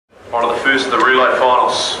On to the first of the relay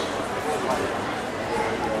finals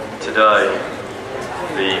today.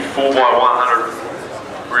 The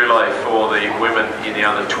 4x100 relay for the women in the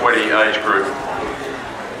under 20 age group.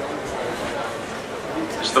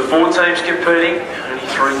 It's the 4 teams competing, only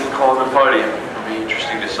 3 can climb the podium. It'll be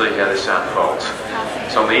interesting to see how this unfolds.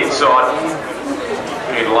 So on the inside,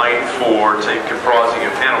 in lane 4, a team comprising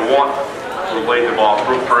of Hannah Watt, will lead them off,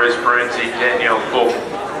 Pires-Parenzee, Danielle Thorpe,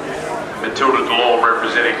 Matilda DeLorme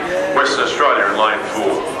representing Western Australia in lane 4.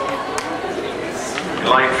 In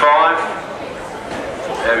lane 5,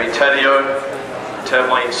 Abby Taddeo,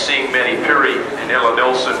 Tavleen Singh, Maddie Perry and Ella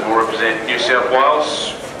Nelson will represent New South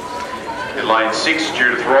Wales. In lane 6,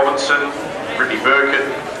 Judith Robinson, Brittany Burkett,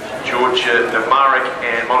 Georgia Namarik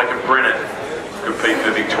and Monica Brennan compete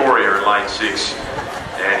for Victoria in lane 6.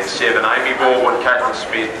 And in 7, Amy Baldwin, Caitlin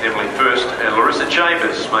Smith, Emily First and Larissa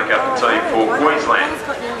Chambers make up the team for Queensland.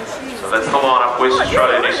 So that's the lineup: West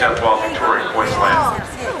Australia, New South Wales, Victoria and Queensland.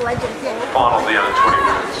 Final of the under 20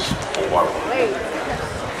 women's 4x1.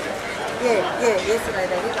 Yeah, yesterday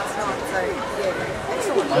they did last night, so yeah,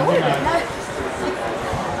 excellent.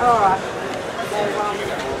 Alright, so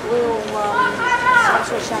we'll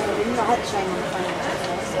actually Shane, I didn't, I had Shane on the phone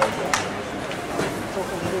today, so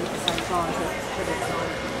talking to him at the same time, so it's pretty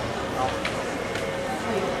exciting.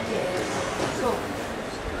 Cool.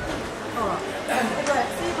 Alright,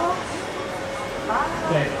 see you, Bob.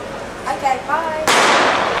 Bye. Okay, bye.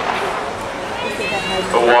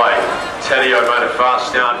 Away. Taddeo made a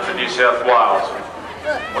fast start for New South Wales.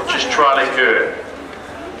 Not just trailing her.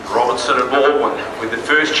 Robinson and Baldwin with the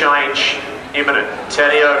first change imminent.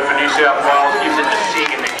 Taddeo for New South Wales gives it to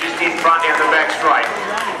Singh and they're just in front down the back straight.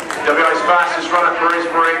 WA's fastest runner,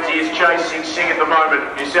 Pires-Parenzee, is chasing Singh at the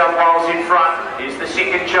moment. New South Wales in front. Here's the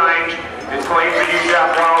second change. It's clean for New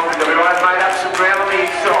South Wales. WA's made up some ground on the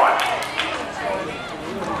inside.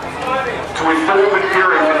 To a forward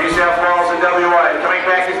period for New South Wales and WA. Coming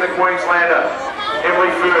back is the Queenslander,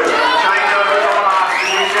 Emily First. Change over to the last for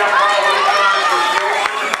New South Wales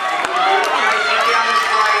and chasing down the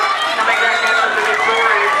straight. Coming back out to the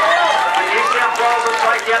Victoria. The New South Wales will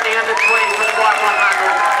take out the under 20 for the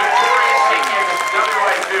 500. Victoria second,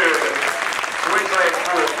 WA third. Queensland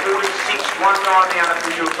fourth, 46.19 the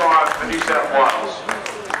unofficial time for New South Wales.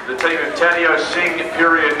 The team of Taddeo, Singh,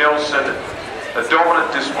 Perry and Nelson. A dominant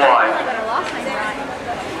display.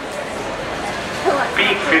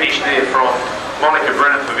 Big finish there from Monica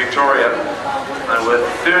Brennan for Victoria. They were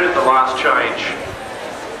third at the last change.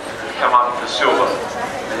 Come up for silver.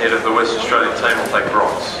 Ahead of the West Australian team will take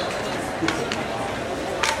bronze.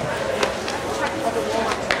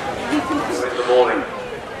 In the morning.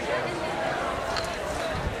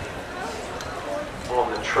 On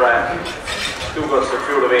the track. Still got some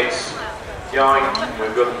field events going.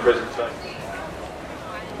 We've got the presentation.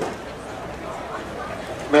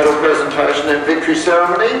 Medal presentation and victory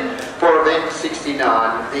ceremony for event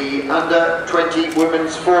 69, the under 20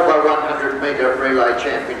 women's 4x100 metre relay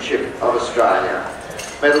championship of Australia.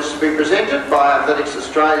 Medals to be presented by Athletics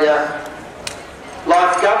Australia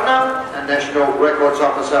Life Governor and National Records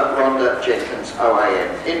Officer Rhonda Jenkins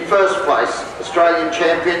OAM. In first place, Australian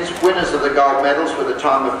champions, winners of the gold medals with a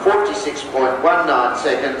time of 46.19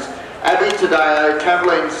 seconds, Abby Taddeo,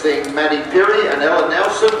 Tavleen Singh, Maddie Perry and Ella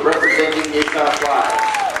Nelson representing New South Wales.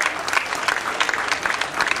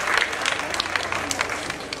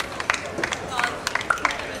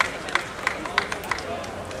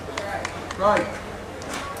 Right.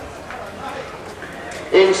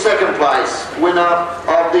 In second place, winner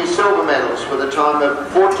of the silver medals with a time of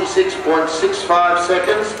 46.65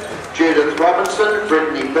 seconds, Judith Robinson,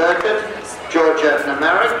 Brittany Burkett, Georgia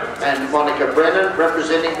Namarik and Monica Brennan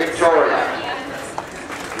representing Victoria.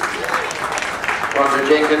 Rhonda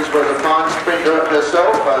Jenkins was a fine sprinter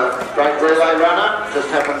herself, a great relay runner, just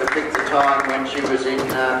happened to pick the time when she was in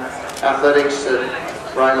athletics at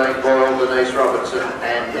Raylene Boyle, Denise Robinson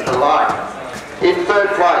and the like. In third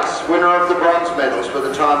place, winner of the bronze medals with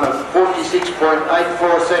a time of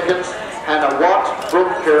 46.84 seconds, Hannah Watt,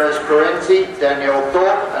 Brooke Pires-Parenzee, Danielle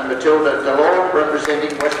Thorpe and Matilda DeLorme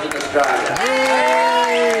representing Western Australia.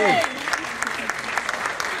 Yay!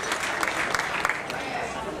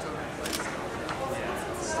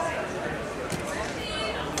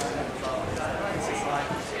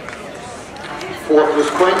 Fourth was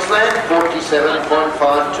Queensland,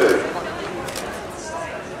 47.52.